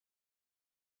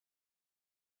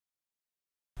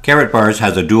Carrot Bars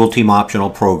has a dual team optional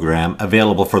program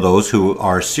available for those who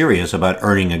are serious about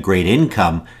earning a great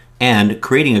income and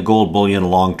creating a gold bullion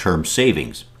long-term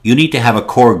savings. You need to have a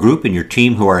core group in your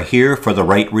team who are here for the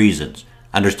right reasons,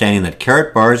 understanding that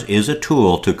Carrot Bars is a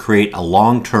tool to create a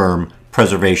long-term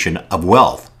preservation of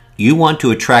wealth. You want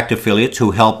to attract affiliates who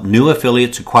help new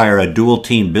affiliates acquire a dual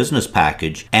team business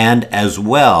package and as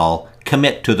well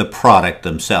commit to the product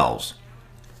themselves.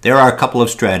 There are a couple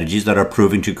of strategies that are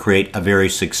proving to create a very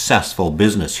successful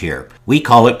business here. We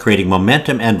call it creating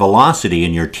momentum and velocity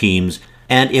in your teams,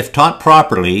 and if taught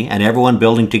properly and everyone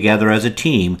building together as a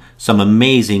team, some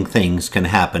amazing things can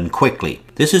happen quickly.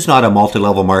 This is not a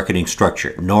multi-level marketing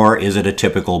structure, nor is it a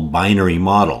typical binary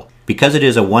model. Because it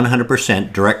is a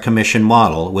 100% direct commission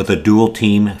model with a dual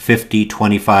team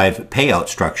 50-25 payout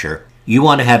structure, you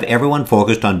want to have everyone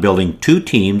focused on building two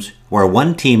teams where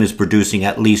one team is producing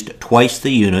at least twice the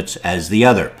units as the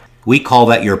other. We call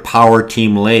that your power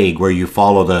team leg, where you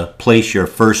follow the place your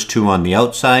first two on the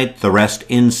outside, the rest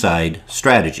inside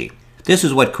strategy. This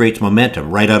is what creates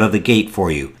momentum right out of the gate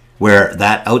for you, where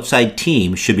that outside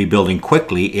team should be building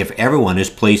quickly if everyone is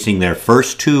placing their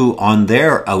first two on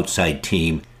their outside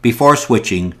team before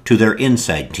switching to their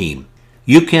inside team.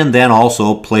 You can then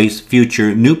also place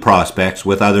future new prospects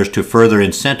with others to further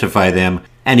incentivize them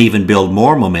and even build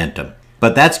more momentum.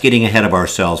 But that's getting ahead of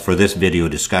ourselves for this video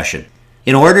discussion.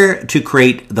 In order to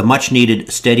create the much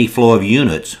needed steady flow of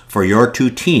units for your two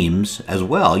teams as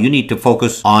well, you need to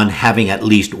focus on having at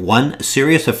least one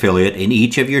serious affiliate in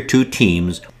each of your two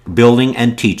teams building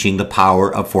and teaching the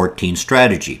power of 14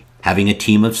 strategy. Having a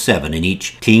team of 7 in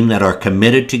each team that are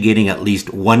committed to getting at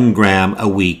least 1 gram a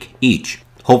week each.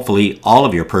 Hopefully all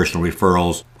of your personal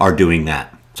referrals are doing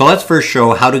that. So let's first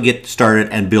show how to get started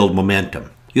and build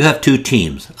momentum. You have two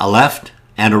teams, a left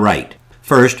and a right.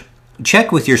 First,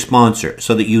 check with your sponsor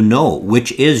so that you know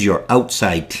which is your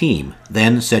outside team.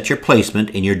 Then set your placement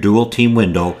in your dual team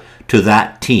window to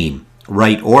that team,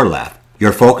 right or left.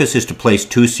 Your focus is to place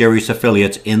two serious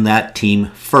affiliates in that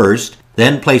team first,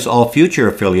 then place all future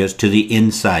affiliates to the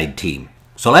inside team.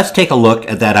 So let's take a look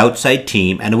at that outside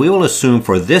team, and we will assume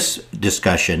for this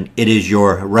discussion it is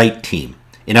your right team.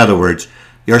 In other words,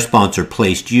 your sponsor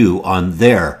placed you on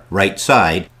their right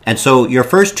side, and so your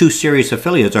first two serious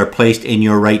affiliates are placed in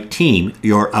your right team,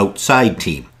 your outside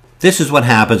team. This is what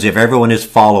happens if everyone is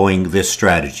following this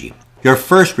strategy. Your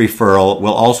first referral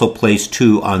will also place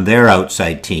two on their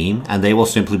outside team, and they will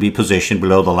simply be positioned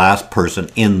below the last person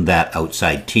in that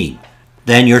outside team.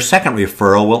 Then your second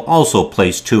referral will also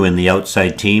place two in the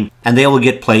outside team, and they will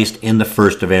get placed in the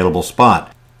first available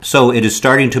spot. So it is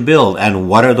starting to build, and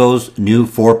what are those new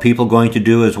 4 people going to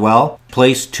do as well?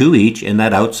 Place 2 each in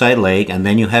that outside leg, and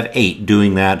then you have 8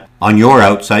 doing that on your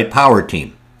outside power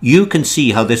team. You can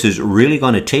see how this is really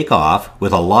going to take off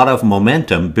with a lot of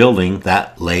momentum building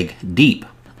that leg deep.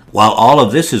 While all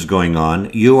of this is going on,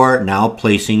 you are now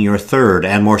placing your third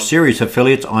and more serious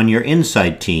affiliates on your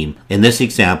inside team. In this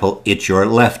example, it's your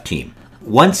left team.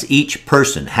 Once each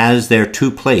person has their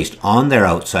 2 placed on their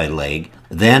outside leg,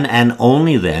 then and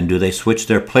only then do they switch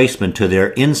their placement to their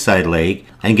inside leg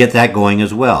and get that going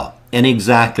as well, in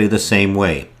exactly the same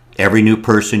way. Every new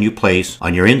person you place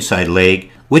on your inside leg,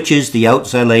 which is the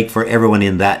outside leg for everyone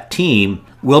in that team,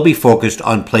 will be focused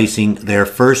on placing their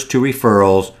first 2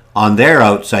 referrals on their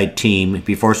outside team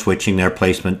before switching their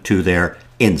placement to their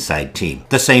inside team,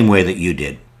 the same way that you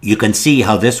did. You can see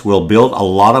how this will build a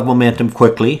lot of momentum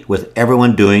quickly with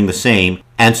everyone doing the same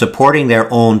and supporting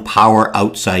their own power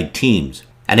outside teams.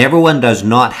 And everyone does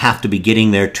not have to be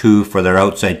getting their 2 for their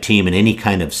outside team in any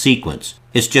kind of sequence.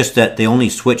 It's just that they only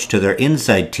switch to their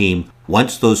inside team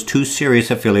once those 2 serious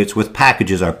affiliates with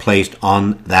packages are placed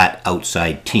on that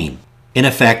outside team. In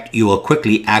effect, you will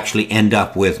quickly actually end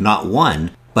up with not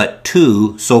 1, but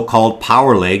 2 so-called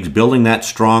power legs building that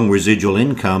strong residual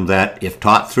income that, if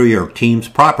taught through your teams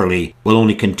properly, will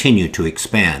only continue to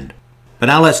expand. But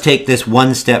now let's take this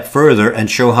one step further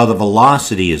and show how the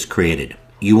velocity is created.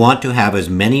 You want to have as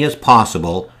many as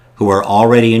possible who are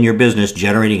already in your business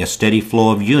generating a steady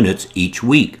flow of units each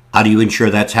week. How do you ensure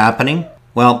that's happening?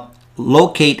 Well,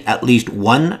 locate at least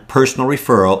 1 personal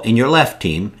referral in your left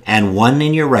team and 1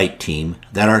 in your right team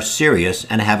that are serious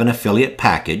and have an affiliate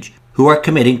package who are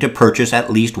committing to purchase at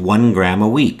least 1 gram a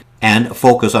week, and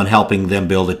focus on helping them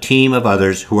build a team of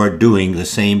others who are doing the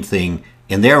same thing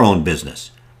in their own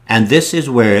business. And this is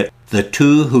where the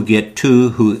 2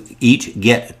 who each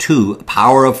get 2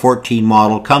 power of 14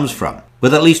 model comes from.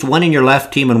 With at least 1 in your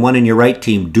left team and 1 in your right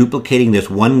team duplicating this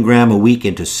 1 gram a week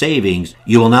into savings,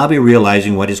 you will now be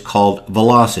realizing what is called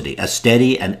velocity, a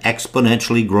steady and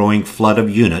exponentially growing flood of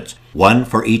units, 1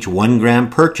 for each 1 gram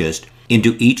purchased,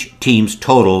 into each team's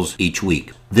totals each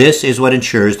week. This is what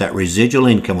ensures that residual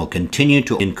income will continue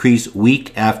to increase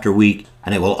week after week,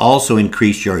 and it will also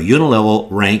increase your unilevel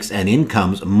ranks and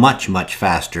incomes much, much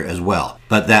faster as well.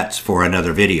 But that's for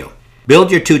another video.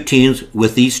 Build your 2 teams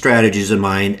with these strategies in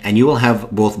mind, and you will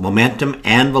have both momentum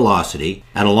and velocity,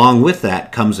 and along with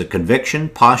that comes the conviction,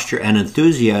 posture, and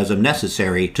enthusiasm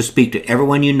necessary to speak to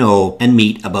everyone you know and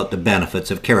meet about the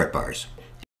benefits of carrot bars.